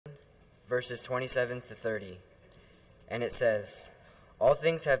verses 27 to 30. And it says, "All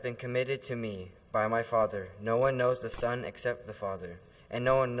things have been committed to me by my Father. No one knows the Son except the Father, and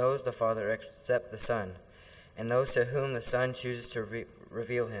no one knows the Father except the Son, and those to whom the Son chooses to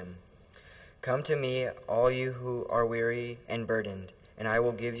reveal him. Come to me, all you who are weary and burdened, and I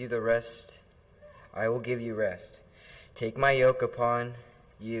will give you rest. Take my yoke upon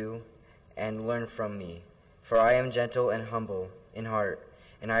you and learn from me, for I am gentle and humble in heart,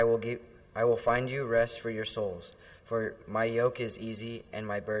 and I will find you rest for your souls. For my yoke is easy and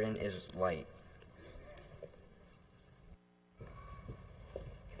my burden is light."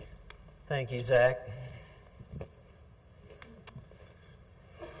 Thank you, Zach.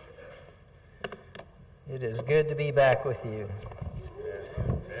 It is good to be back with you.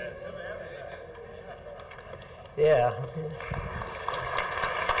 Yeah.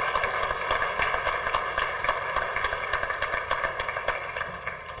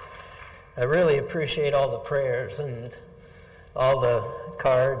 I really appreciate all the prayers and all the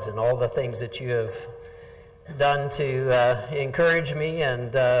cards and all the things that you have done to encourage me,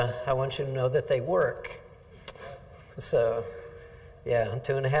 and I want you to know that they work. So, yeah,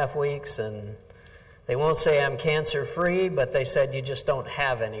 2.5 weeks, and they won't say I'm cancer-free, but they said you just don't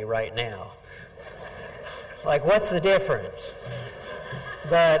have any right now. Like, what's the difference?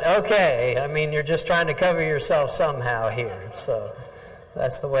 But, okay, I mean, you're just trying to cover yourself somehow here, so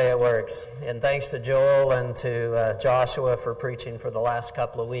that's the way it works. And thanks to Joel and to Joshua for preaching for the last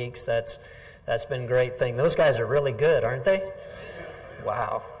couple of weeks. That's been a great thing. Those guys are really good, aren't they?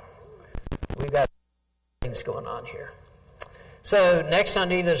 Wow. We've got things going on here. So next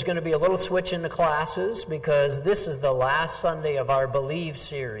Sunday, there's going to be a little switch in the classes because this is the last Sunday of our Believe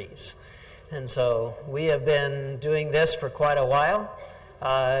series. And so we have been doing this for quite a while,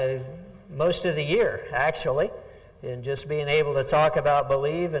 most of the year, actually, and just being able to talk about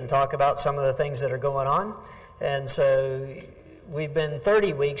Believe and talk about some of the things that are going on. And so we've been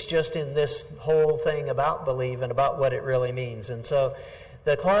 30 weeks just in this whole thing about Believe and about what it really means. And so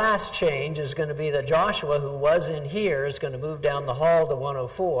the class change is going to be that Joshua, who was in here, is going to move down the hall to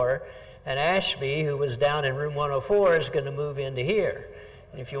 104, and Ashby, who was down in room 104, is going to move into here.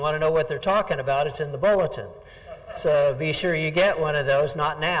 And if you want to know what they're talking about, it's in the bulletin. So be sure you get one of those,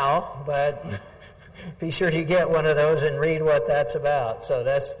 not now, but be sure you get one of those and read what that's about. So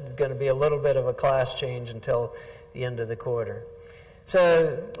that's going to be a little bit of a class change until the end of the quarter.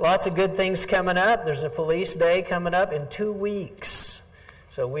 So lots of good things coming up. There's a police day coming up in 2 weeks.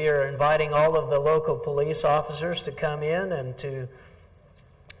 So we are inviting all of the local police officers to come in and to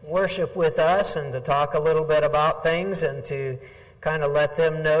worship with us and to talk a little bit about things and to kind of let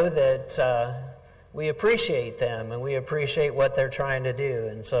them know that we appreciate them and we appreciate what they're trying to do.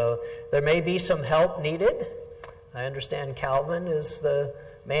 And so there may be some help needed. I understand Calvin is the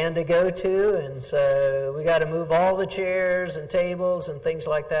man to go to, and so we got to move all the chairs and tables and things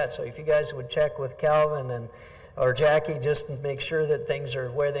like that. So if you guys would check with Calvin or Jackie just to make sure that things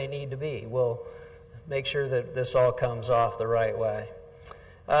are where they need to be, we'll make sure that this all comes off the right way.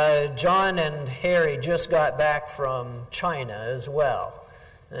 John and Harry just got back from China as well.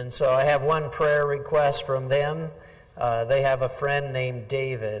 And so I have one prayer request from them. They have a friend named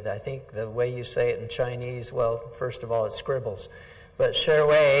David. I think the way you say it in Chinese, well, first of all, it scribbles. But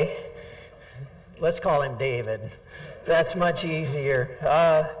Sherwei, let's call him David. That's much easier.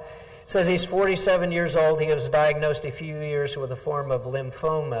 Says he's 47 years old. He was diagnosed a few years with a form of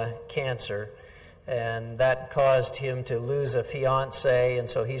lymphoma cancer. And that caused him to lose a fiancée, and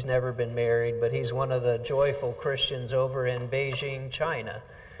so he's never been married. But he's one of the joyful Christians over in Beijing, China.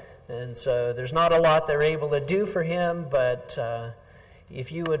 And so there's not a lot they're able to do for him, but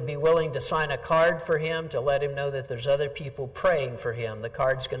if you would be willing to sign a card for him to let him know that there's other people praying for him, the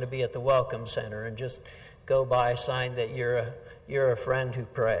card's going to be at the Welcome Center, and just go by, sign that you're a friend who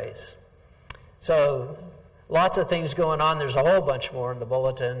prays. So lots of things going on. There's a whole bunch more in the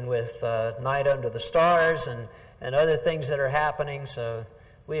bulletin with Night Under the Stars and other things that are happening. So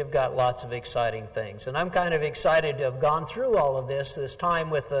we have got lots of exciting things. And I'm kind of excited to have gone through all of this time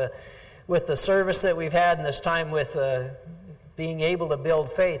with the service that we've had and this time with being able to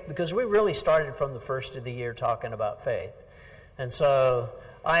build faith, because we really started from the first of the year talking about faith. And so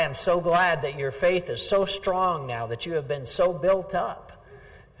I am so glad that your faith is so strong now, that you have been so built up,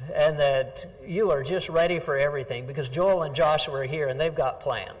 and that you are just ready for everything, because Joel and Joshua are here and they've got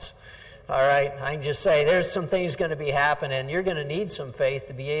plans. All right, I can just say there's some things going to be happening. You're going to need some faith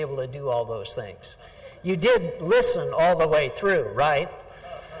to be able to do all those things. You did listen all the way through, right?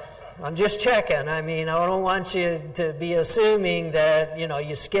 I'm just checking. I mean, I don't want you to be assuming that,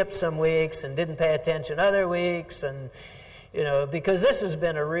 you skipped some weeks and didn't pay attention other weeks, and because this has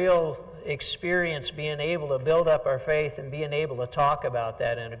been a real experience being able to build up our faith and being able to talk about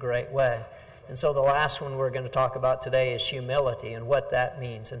that in a great way. And so the last one we're going to talk about today is humility and what that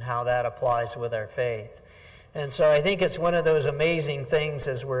means and how that applies with our faith. And so I think it's one of those amazing things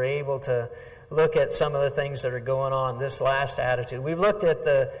as we're able to look at some of the things that are going on, this last attitude. We've looked at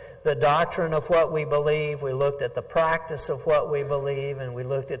the doctrine of what we believe, we looked at the practice of what we believe, and we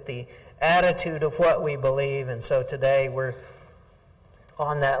looked at the attitude of what we believe. And so today we're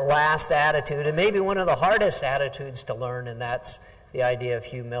on that last attitude, and maybe one of the hardest attitudes to learn, and that's the idea of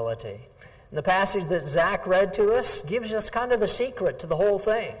humility. And the passage that Zach read to us gives us kind of the secret to the whole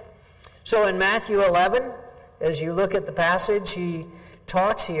thing. So in Matthew 11, as you look at the passage, he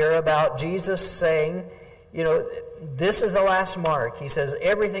talks here about Jesus saying, this is the last mark. He says,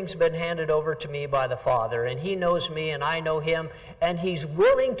 everything's been handed over to me by the Father, and he knows me and I know him, and he's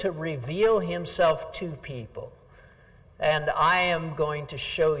willing to reveal himself to people. And I am going to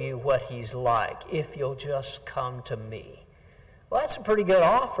show you what he's like if you'll just come to me. Well, that's a pretty good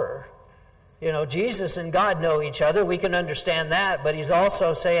offer. Jesus and God know each other. We can understand that, but he's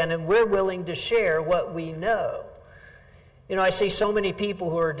also saying, and we're willing to share what we know. I see so many people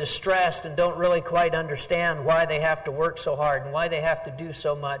who are distressed and don't really quite understand why they have to work so hard and why they have to do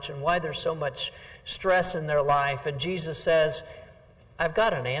so much and why there's so much stress in their life. And Jesus says, I've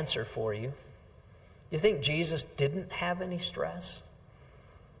got an answer for you. You think Jesus didn't have any stress?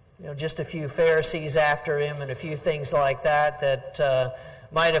 Just a few Pharisees after him and a few things like that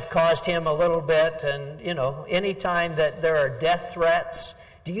might have caused him a little bit. And, any time that there are death threats.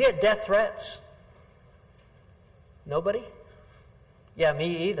 Do you get death threats? Nobody? Yeah,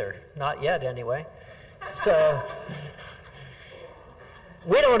 me either. Not yet, anyway. So,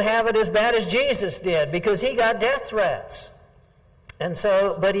 we don't have it as bad as Jesus did because he got death threats. And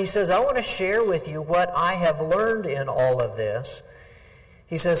so, but he says, I want to share with you what I have learned in all of this.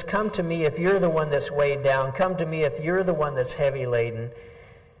 He says, come to me if you're the one that's weighed down. Come to me if you're the one that's heavy laden,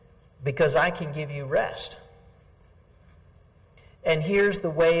 because I can give you rest. And here's the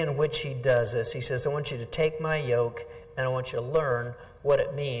way in which he does this. He says, I want you to take my yoke, and I want you to learn what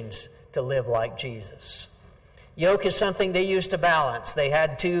it means to live like Jesus. Yoke is something they used to balance. They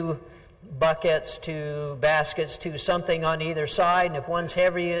had two buckets, two baskets, something on either side, and if one's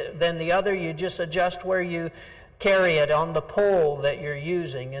heavier than the other, you just adjust where you carry it on the pole that you're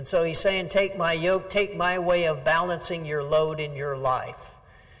using. And so he's saying, take my yoke, take my way of balancing your load in your life.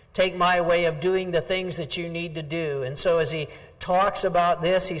 Take my way of doing the things that you need to do. And so as he talks about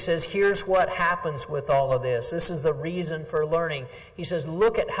this, he says, here's what happens with all of this. This is the reason for learning. He says,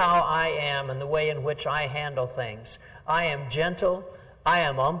 look at how I am and the way in which I handle things. I am gentle, I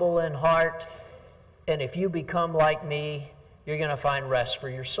am humble in heart, and if you become like me, you're going to find rest for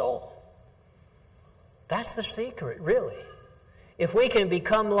your soul. That's the secret, really. If we can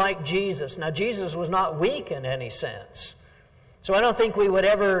become like Jesus. Now, Jesus was not weak in any sense. So I don't think we would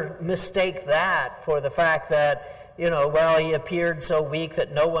ever mistake that for the fact that, he appeared so weak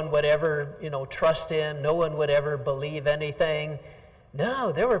that no one would ever, trust him. No one would ever believe anything.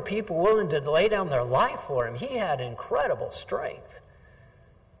 No, there were people willing to lay down their life for him. He had incredible strength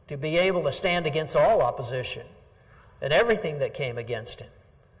to be able to stand against all opposition and everything that came against him.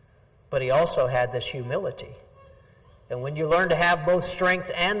 But he also had this humility. And when you learn to have both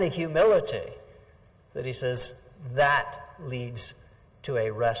strength and the humility, that he says, that leads to a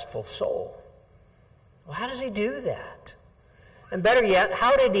restful soul. Well, how does he do that? And better yet,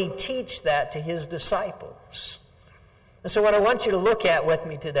 how did he teach that to his disciples? And so what I want you to look at with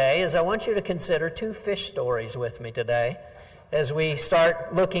me today is I want you to consider two fish stories with me today as we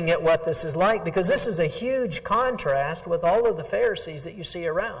start looking at what this is like, because this is a huge contrast with all of the Pharisees that you see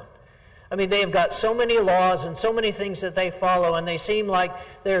around. I mean, they've got so many laws and so many things that they follow, and they seem like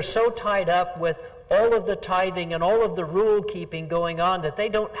they're so tied up with all of the tithing and all of the rule keeping going on that they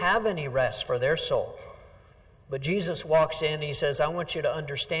don't have any rest for their soul. But Jesus walks in and he says, I want you to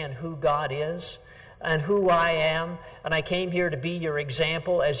understand who God is and who I am, and I came here to be your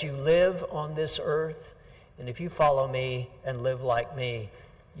example as you live on this earth. And if you follow me and live like me,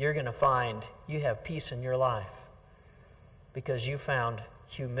 you're going to find you have peace in your life because you found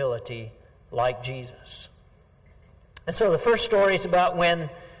humility like Jesus. And so the first story is about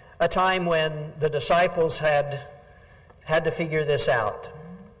a time when the disciples had to figure this out.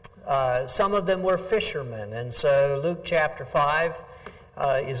 Some of them were fishermen, and so Luke chapter 5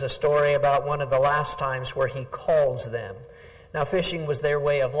 is a story about one of the last times where he calls them. Now, fishing was their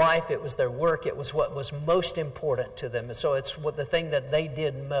way of life. It was their work. It was what was most important to them. And so it's the thing that they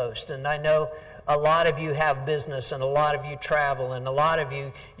did most. And I know a lot of you have business, and a lot of you travel, and a lot of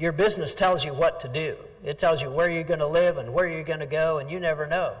you, your business tells you what to do. It tells you where you're going to live and where you're going to go, and you never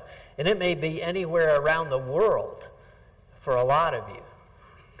know. And it may be anywhere around the world for a lot of you.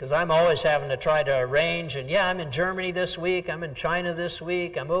 Because I'm always having to try to arrange, and yeah, I'm in Germany this week, I'm in China this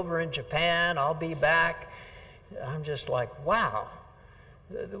week, I'm over in Japan, I'll be back. I'm just like, wow.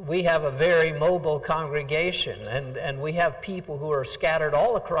 We have a very mobile congregation, and we have people who are scattered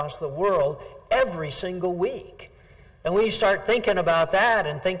all across the world every single week. And when you start thinking about that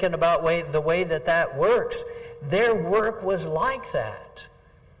and thinking about the way that works, their work was like that.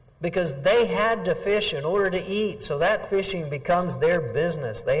 Because they had to fish in order to eat, so that fishing becomes their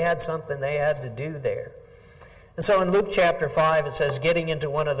business. They had something they had to do there. And so in Luke chapter 5, it says, getting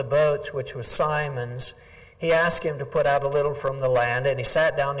into one of the boats, which was Simon's, he asked him to put out a little from the land, and he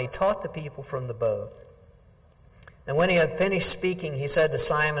sat down and he taught the people from the boat. And when he had finished speaking, he said to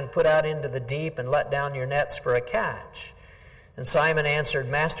Simon, put out into the deep and let down your nets for a catch. And Simon answered,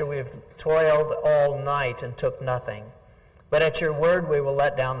 Master, we have toiled all night and took nothing. But at your word we will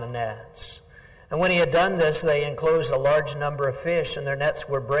let down the nets. And when he had done this, they enclosed a large number of fish, and their nets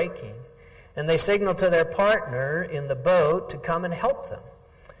were breaking. And they signaled to their partner in the boat to come and help them.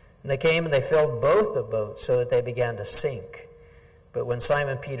 And they came and they filled both the boats so that they began to sink. But when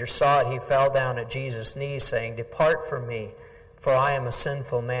Simon Peter saw it, he fell down at Jesus' knees, saying, Depart from me, for I am a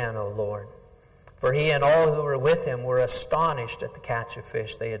sinful man, O Lord. For he and all who were with him were astonished at the catch of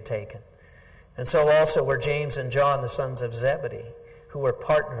fish they had taken. And so also were James and John, the sons of Zebedee, who were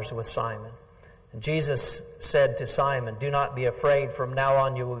partners with Simon. And Jesus said to Simon, Do not be afraid, from now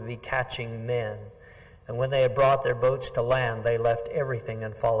on you will be catching men. And when they had brought their boats to land, they left everything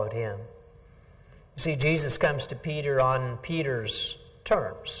and followed him. You see, Jesus comes to Peter on Peter's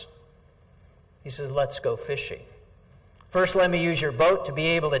terms. He says, let's go fishing. First, let me use your boat to be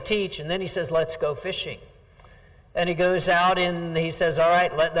able to teach, and then he says, let's go fishing. And he goes out and he says, all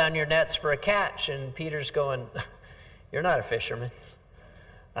right, let down your nets for a catch. And Peter's going, you're not a fisherman.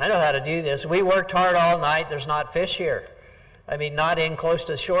 I know how to do this. We worked hard all night. There's not fish here. I mean, not in close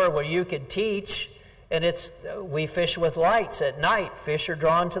to shore where you could teach. And we fish with lights at night. Fish are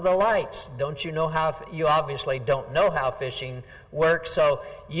drawn to the lights. Don't you know how? You obviously don't know how fishing works. So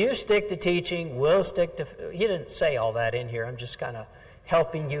you stick to teaching. We'll stick to. He didn't say all that in here. I'm just kind of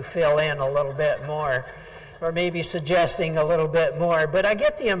helping you fill in a little bit more, or maybe suggesting a little bit more. But I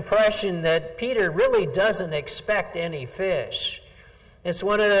get the impression that Peter really doesn't expect any fish. It's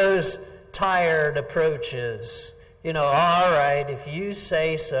one of those tired approaches. You know, all right, if you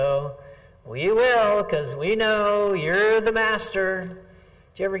say so, we will, because we know you're the master.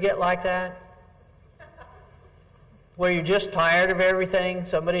 Did you ever get like that? Where you're just tired of everything?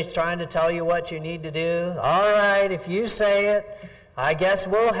 Somebody's trying to tell you what you need to do. All right, if you say it, I guess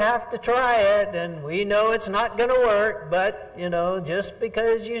we'll have to try it, and we know it's not going to work, but, you know, just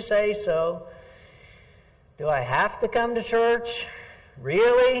because you say so. Do I have to come to church?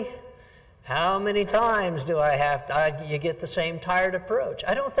 Really? How many times do I have to? You get the same tired approach.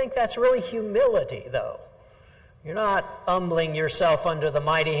 I don't think that's really humility, though. You're not humbling yourself under the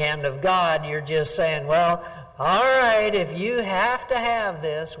mighty hand of God. You're just saying, well, all right, if you have to have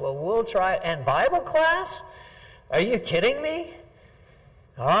this, well, we'll try it. And Bible class? Are you kidding me?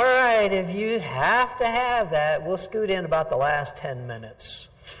 All right, if you have to have that, we'll scoot in about the last 10 minutes,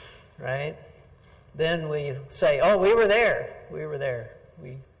 right? Then we say, oh, we were there.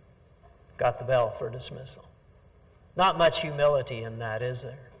 We got the bell for dismissal. Not much humility in that, is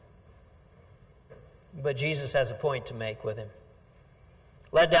there? But Jesus has a point to make with him.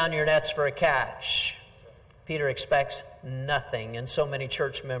 Let down your nets for a catch. Peter expects nothing, and so many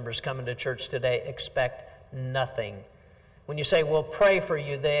church members coming to church today expect nothing. When you say, we'll pray for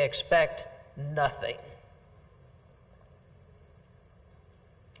you, they expect nothing.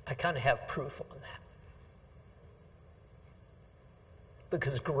 I kind of have proof on that.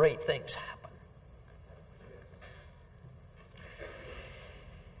 Because great things happen.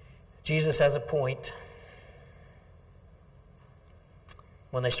 Jesus has a point.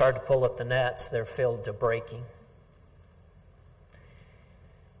 When they start to pull up the nets, they're filled to breaking.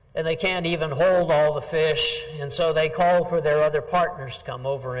 And they can't even hold all the fish, and so they call for their other partners to come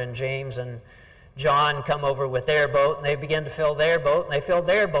over, and James and John come over with their boat, and they begin to fill their boat, and they fill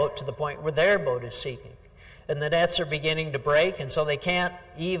their boat to the point where their boat is sinking. And the nets are beginning to break, and so they can't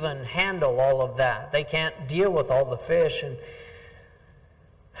even handle all of that. They can't deal with all the fish, and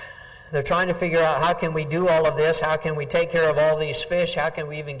they're trying to figure out, how can we do all of this? How can we take care of all these fish? How can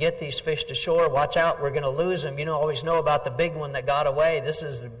we even get these fish to shore? Watch out, we're going to lose them. You don't always know about the big one that got away. This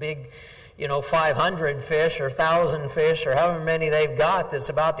is the big, 500 fish or 1,000 fish or however many they've got that's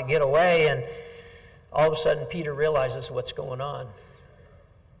about to get away. And all of a sudden, Peter realizes what's going on.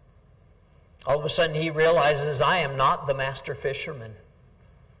 All of a sudden, he realizes, I am not the master fisherman.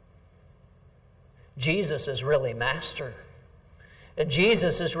 Jesus is really master. And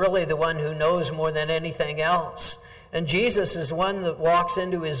Jesus is really the one who knows more than anything else. And Jesus is one that walks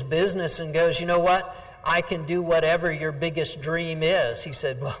into his business and goes, you know what? I can do whatever your biggest dream is. He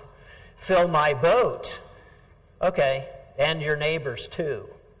said, well, fill my boat. Okay, and your neighbor's too.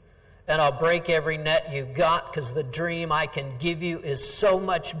 And I'll break every net you got, because the dream I can give you is so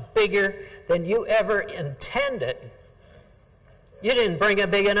much bigger than you ever intended. You didn't bring a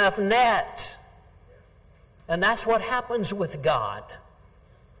big enough net. And that's what happens with God.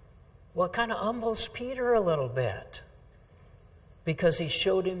 Well, it kind of humbles Peter a little bit, because he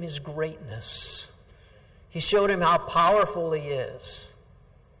showed him his greatness. He showed him how powerful he is.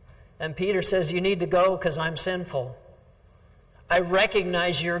 And Peter says, you need to go because I'm sinful. I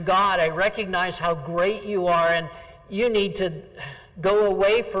recognize you're God. I recognize how great you are, and you need to go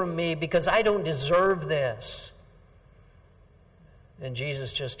away from me because I don't deserve this. And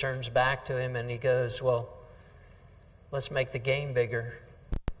Jesus just turns back to him and he goes, well, let's make the game bigger.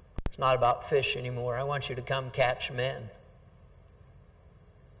 It's not about fish anymore. I want you to come catch men.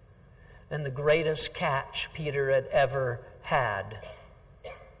 And the greatest catch Peter had ever had,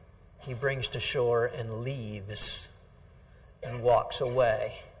 he brings to shore and leaves and walks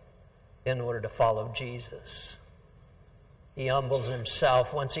away in order to follow Jesus. He humbles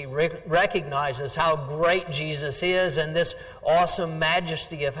himself once he recognizes how great Jesus is and this awesome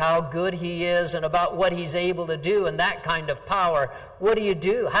majesty of how good he is and about what he's able to do and that kind of power. What do you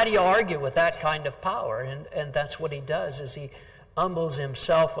do? How do you argue with that kind of power? And that's what he does, is he humbles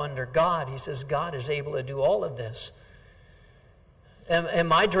himself under God. He says, God is able to do all of this. And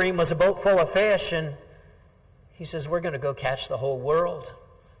my dream was a boat full of fish, and he says, we're going to go catch the whole world.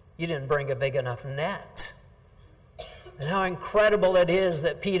 You didn't bring a big enough net. And how incredible it is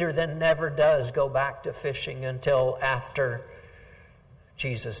that Peter then never does go back to fishing until after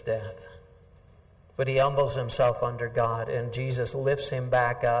Jesus' death. But he humbles himself under God, and Jesus lifts him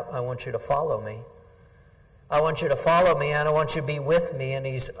back up. I want you to follow me. I want you to follow me, and I want you to be with me. And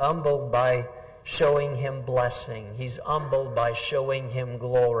he's humbled by showing him blessing. He's humbled by showing him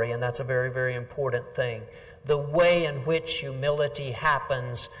glory, and that's a very, very important thing. The way in which humility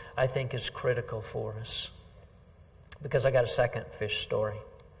happens, I think, is critical for us. Because I got a second fish story.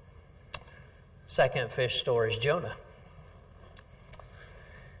 Second fish story is Jonah.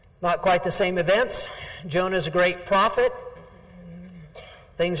 Not quite the same events. Jonah's a great prophet.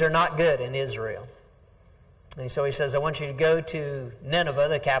 Things are not good in Israel. And so he says, I want you to go to Nineveh,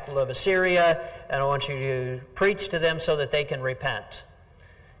 the capital of Assyria, and I want you to preach to them so that they can repent.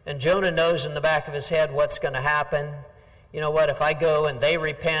 And Jonah knows in the back of his head what's going to happen. You know what, if I go and they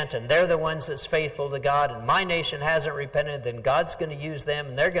repent and they're the ones that's faithful to God and my nation hasn't repented, then God's going to use them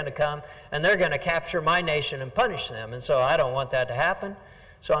and they're going to come and they're going to capture my nation and punish them. And so I don't want that to happen,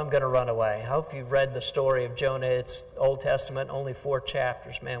 so I'm going to run away. I hope you've read the story of Jonah. It's Old Testament, only 4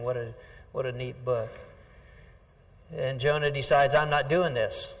 chapters. Man, what a neat book. And Jonah decides, I'm not doing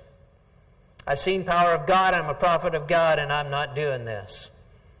this. I've seen power of God, I'm a prophet of God, and I'm not doing this.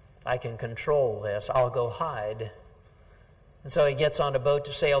 I can control this. I'll go hide. And so he gets on a boat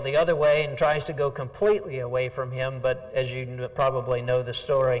to sail the other way and tries to go completely away from him. But as you probably know the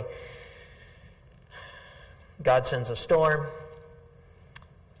story, God sends a storm,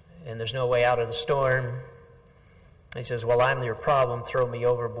 and there's no way out of the storm. He says, well, I'm your problem. Throw me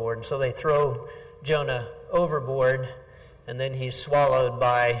overboard. And so they throw Jonah overboard, and then he's swallowed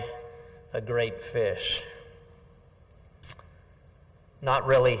by a great fish. Not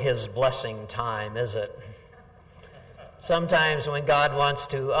really his blessing time, is it? Sometimes when God wants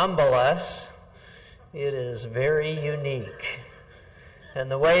to humble us, it is very unique. And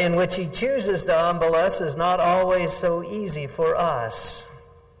the way in which he chooses to humble us is not always so easy for us.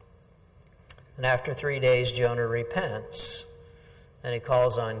 And after 3 days, Jonah repents, and he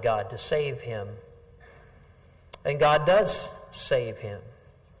calls on God to save him. And God does save him.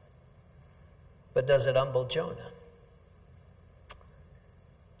 But does it humble Jonah?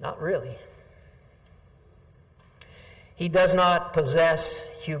 Not really. He does not possess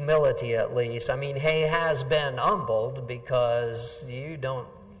humility, at least. I mean, he has been humbled because you don't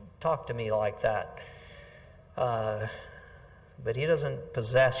talk to me like that. But he doesn't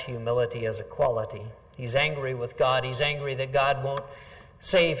possess humility as a quality. He's angry with God. He's angry that God won't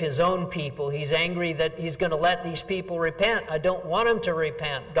save his own people. He's angry that he's going to let these people repent. I don't want them to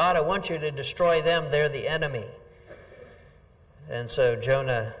repent. God, I want you to destroy them. They're the enemy. And so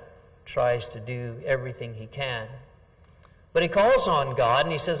Jonah tries to do everything he can. But he calls on God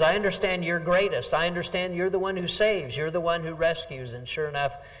and he says, I understand you're greatest. I understand you're the one who saves. You're the one who rescues. And sure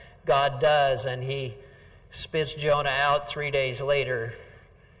enough, God does. And he spits Jonah out 3 days later.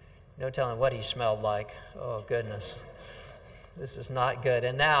 No telling what he smelled like. Oh, goodness. This is not good.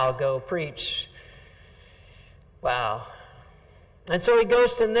 And now go preach. Wow. And so he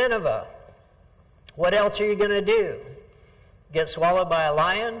goes to Nineveh. What else are you going to do? Get swallowed by a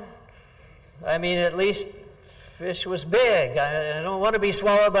lion? I mean, at least fish was big. I don't want to be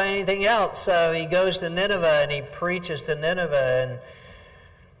swallowed by anything else. So he goes to Nineveh and he preaches to Nineveh. And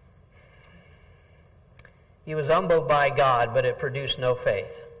he was humbled by God, but it produced no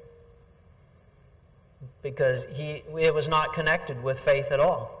faith. Because it was not connected with faith at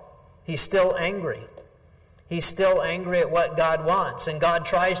all. He's still angry. He's still angry at what God wants. And God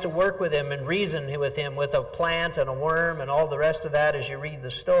tries to work with him and reason with him with a plant and a worm and all the rest of that as you read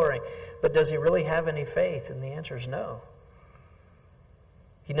the story. But does he really have any faith? And the answer is no.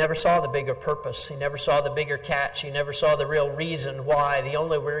 He never saw the bigger purpose. He never saw the bigger catch. He never saw the real reason why. The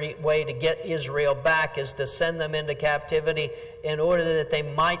only way to get Israel back is to send them into captivity in order that they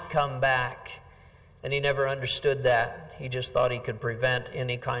might come back. And he never understood that. He just thought he could prevent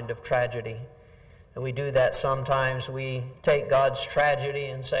any kind of tragedy. And we do that sometimes. We take God's tragedy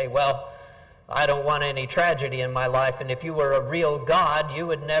and say, well, I don't want any tragedy in my life. And if you were a real God, you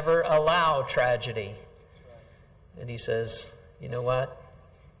would never allow tragedy. And he says, you know what?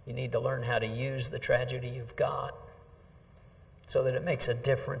 You need to learn how to use the tragedy you've got so that it makes a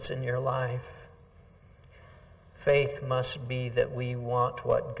difference in your life. Faith must be that we want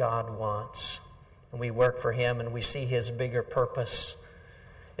what God wants. And we work for him and we see his bigger purpose.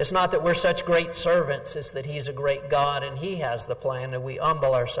 It's not that we're such great servants. It's that he's a great God and he has the plan and we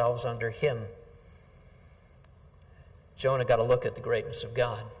humble ourselves under him. Jonah got to look at the greatness of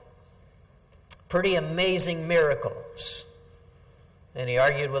God. Pretty amazing miracles. And he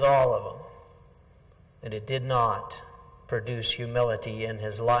argued with all of them. And it did not produce humility in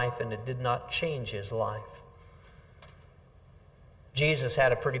his life and it did not change his life. Jesus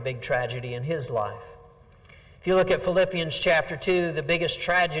had a pretty big tragedy in his life. If you look at Philippians chapter 2, the biggest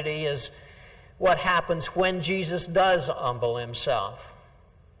tragedy is what happens when Jesus does humble himself.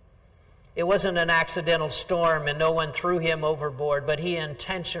 It wasn't an accidental storm and no one threw him overboard, but he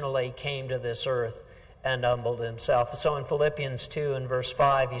intentionally came to this earth and humbled himself. So in Philippians 2 and verse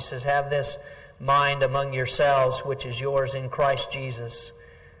 5, he says, have this mind among yourselves, which is yours in Christ Jesus,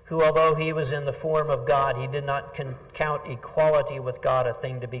 who, although he was in the form of God, he did not count equality with God a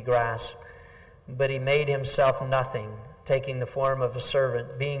thing to be grasped, but he made himself nothing, taking the form of a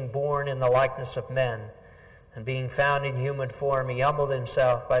servant, being born in the likeness of men, and being found in human form, he humbled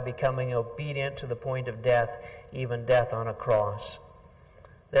himself by becoming obedient to the point of death, even death on a cross.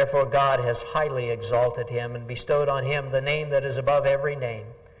 Therefore God has highly exalted him and bestowed on him the name that is above every name,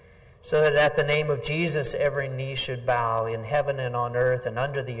 so that at the name of Jesus every knee should bow in heaven and on earth and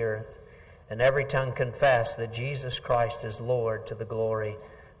under the earth, and every tongue confess that Jesus Christ is Lord, to the glory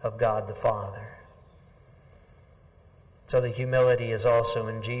of God the Father. So the humility is also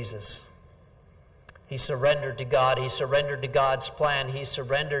in Jesus. He surrendered to God. He surrendered to God's plan. He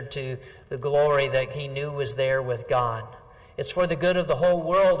surrendered to the glory that he knew was there with God. It's for the good of the whole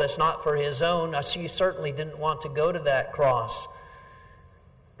world. It's not for his own. He certainly didn't want to go to that cross.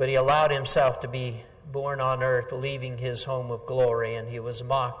 But he allowed himself to be born on earth, leaving his home of glory. And he was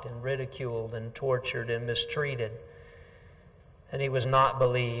mocked and ridiculed and tortured and mistreated. And he was not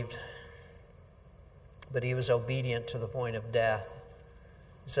believed. But he was obedient to the point of death.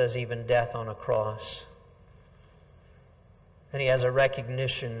 It says even death on a cross. And he has a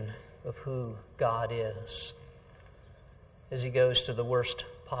recognition of who God is as he goes to the worst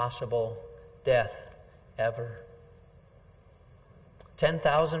possible death ever.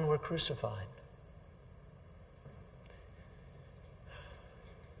 10,000 were crucified.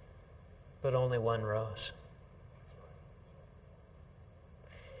 But only one rose.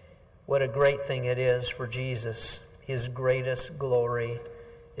 What a great thing it is for Jesus. His greatest glory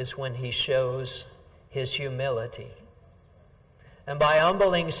is when he shows his humility. And by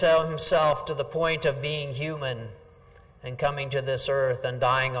humbling himself to the point of being human and coming to this earth and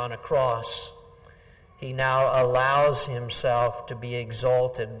dying on a cross, he now allows himself to be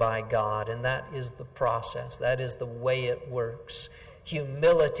exalted by God. And that is the process. That is the way it works.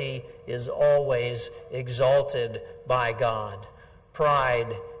 Humility is always exalted by God.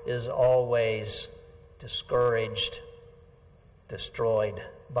 Pride is always discouraged, destroyed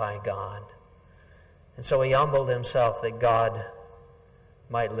by God. And so he humbled himself that God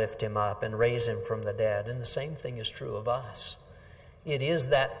might lift him up and raise him from the dead. And the same thing is true of us. It is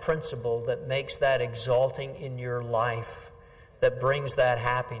that principle that makes that exalting in your life, that brings that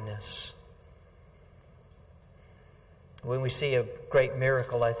happiness. When we see a great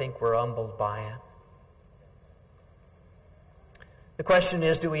miracle, I think we're humbled by it. The question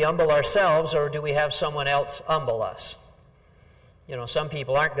is, do we humble ourselves or do we have someone else humble us? You know, some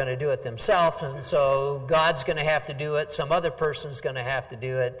people aren't going to do it themselves, and so God's going to have to do it. Some other person's going to have to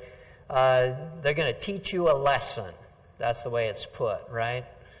do it. They're going to teach you a lesson. That's the way it's put, right?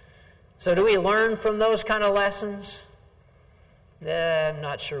 So do we learn from those kind of lessons? I'm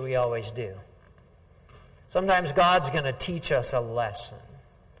not sure we always do. Sometimes God's going to teach us a lesson.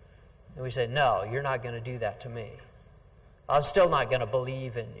 And we say, no, you're not going to do that to me. I'm still not going to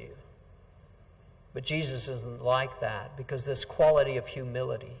believe in you. But Jesus isn't like that, because this quality of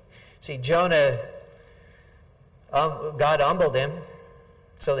humility. See, Jonah, God humbled him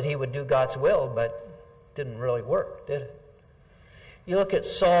so that he would do God's will, but it didn't really work, did it? You look at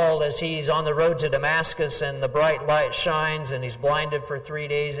Saul as he's on the road to Damascus and the bright light shines and he's blinded for 3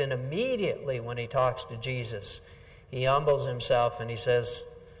 days, and immediately when he talks to Jesus, he humbles himself and he says,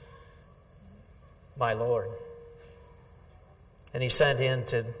 "My Lord." And he's sent in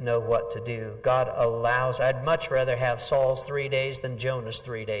to know what to do. God allows. I'd much rather have Saul's 3 days than Jonah's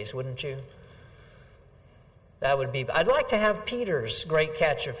 3 days, wouldn't you? That would be. I'd like to have Peter's great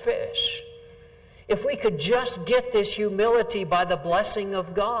catch of fish. If we could just get this humility by the blessing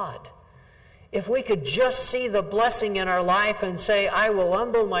of God. If we could just see the blessing in our life and say, I will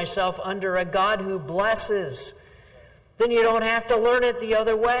humble myself under a God who blesses, then you don't have to learn it the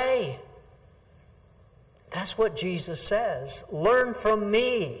other way. That's what Jesus says. Learn from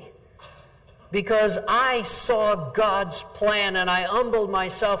me. Because I saw God's plan and I humbled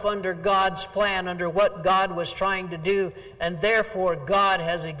myself under God's plan, under what God was trying to do, and therefore God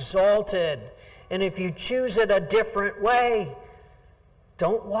has exalted. And if you choose it a different way,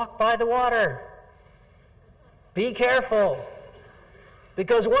 don't walk by the water. Be careful.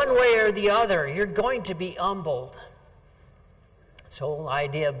 Because one way or the other, you're going to be humbled. It's the whole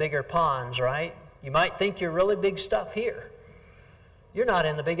idea of bigger ponds, right? You might think you're really big stuff here. You're not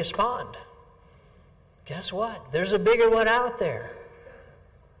in the biggest pond. Guess what? There's a bigger one out there.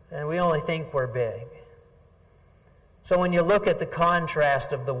 And we only think we're big. So when you look at the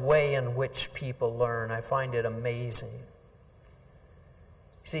contrast of the way in which people learn, I find it amazing.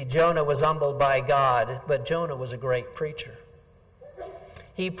 See, Jonah was humbled by God, but Jonah was a great preacher.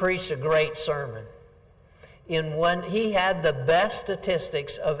 He preached a great sermon. He had the best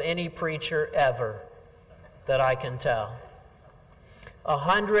statistics of any preacher ever that I can tell.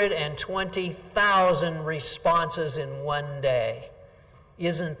 120,000 responses in one day.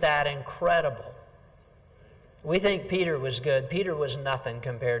 Isn't that incredible? We think Peter was good. Peter was nothing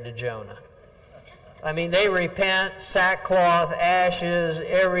compared to Jonah. I mean, they repent, sackcloth, ashes,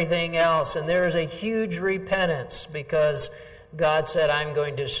 everything else. And there is a huge repentance because God said, I'm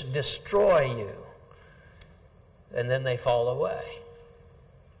going to destroy you. And then they fall away.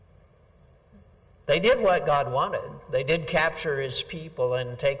 They did what God wanted. They did capture his people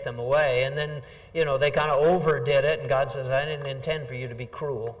and take them away. And then, they kind of overdid it. And God says, I didn't intend for you to be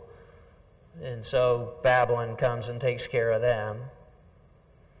cruel. And so Babylon comes and takes care of them.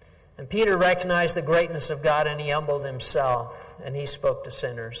 And Peter recognized the greatness of God and he humbled himself. And he spoke to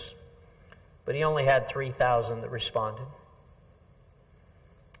sinners. But he only had 3,000 that responded.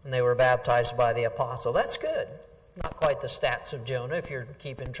 And they were baptized by the apostle. That's good. Not quite the stats of Jonah, if you're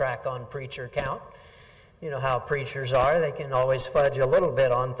keeping track on preacher count. You know how preachers are. They can always fudge a little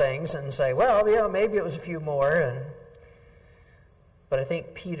bit on things and say, well, maybe it was a few more. But I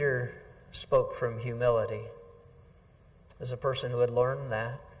think Peter spoke from humility as a person who had learned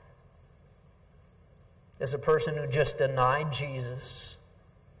that. As a person who just denied Jesus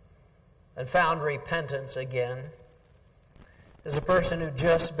and found repentance again. As a person who'd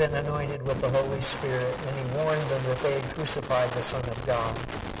just been anointed with the Holy Spirit, and he warned them that they had crucified the Son of God.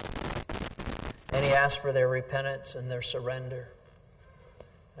 And he asked for their repentance and their surrender.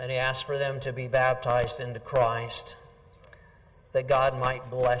 And he asked for them to be baptized into Christ, that God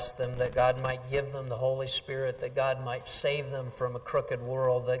might bless them, that God might give them the Holy Spirit, that God might save them from a crooked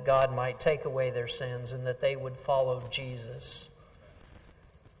world, that God might take away their sins, and that they would follow Jesus.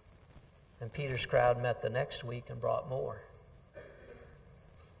 And Peter's crowd met the next week and brought more.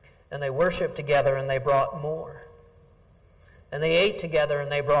 And they worshiped together and they brought more. And they ate together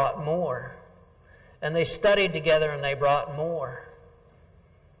and they brought more. And they studied together and they brought more.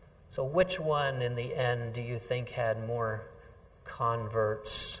 So which one in the end do you think had more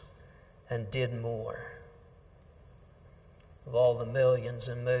converts and did more? Of all the millions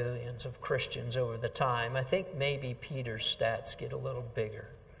and millions of Christians over the time, I think maybe Peter's stats get a little bigger.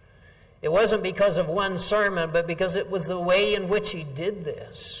 It wasn't because of one sermon, but because it was the way in which he did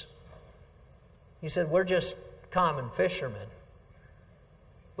this. He said, we're just common fishermen,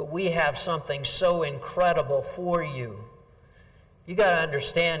 but we have something so incredible for you. You got to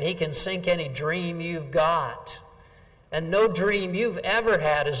understand, He can sink any dream you've got. And no dream you've ever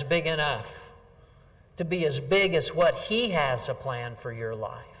had is big enough to be as big as what He has a plan for your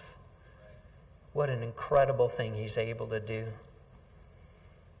life. What an incredible thing He's able to do.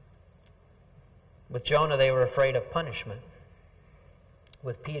 With Jonah, they were afraid of punishment.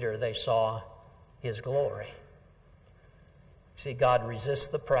 With Peter, they saw His glory. See, God resists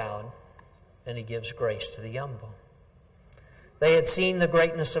the proud, and He gives grace to the humble. They had seen the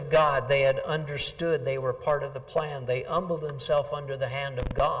greatness of God. They had understood they were part of the plan. They humbled themselves under the hand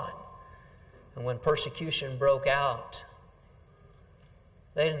of God. And when persecution broke out,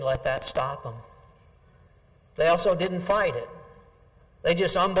 they didn't let that stop them. They also didn't fight it. They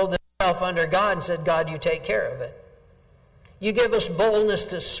just humbled themselves under God and said, God, you take care of it. You give us boldness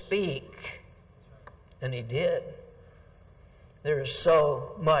to speak. And He did. There is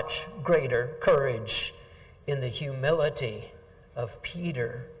so much greater courage in the humility of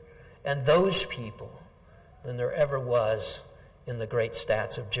Peter and those people than there ever was in the great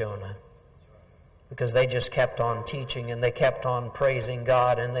stats of Jonah. Because they just kept on teaching and they kept on praising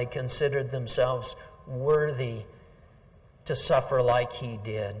God and they considered themselves worthy to suffer like He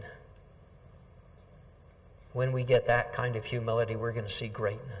did. When we get that kind of humility, we're going to see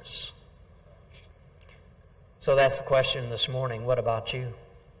greatness. So that's the question this morning. What about you?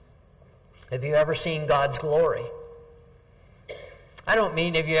 Have you ever seen God's glory? I don't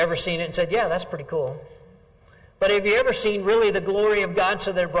mean have you ever seen it and said, yeah, that's pretty cool. But have you ever seen really the glory of God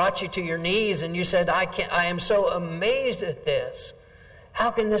so that it brought you to your knees and you said, I am so amazed at this.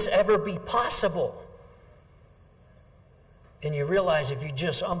 How can this ever be possible? And you realize if you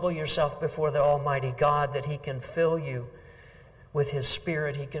just humble yourself before the Almighty God that He can fill you with His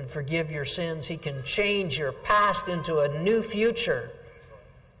Spirit. He can forgive your sins. He can change your past into a new future.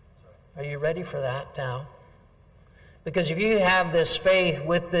 Are you ready for that now? Because if you have this faith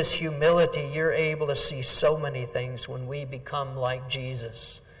with this humility, you're able to see so many things when we become like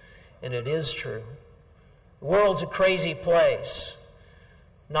Jesus. And it is true. The world's a crazy place.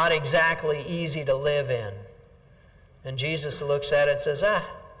 Not exactly easy to live in. And Jesus looks at it and says, if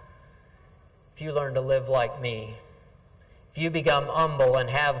you learn to live like me, if you become humble and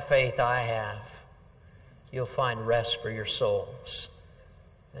have faith I have, you'll find rest for your souls.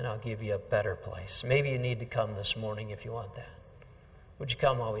 And I'll give you a better place. Maybe you need to come this morning if you want that. Would you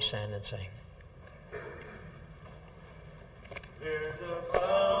come while we stand and sing? There's a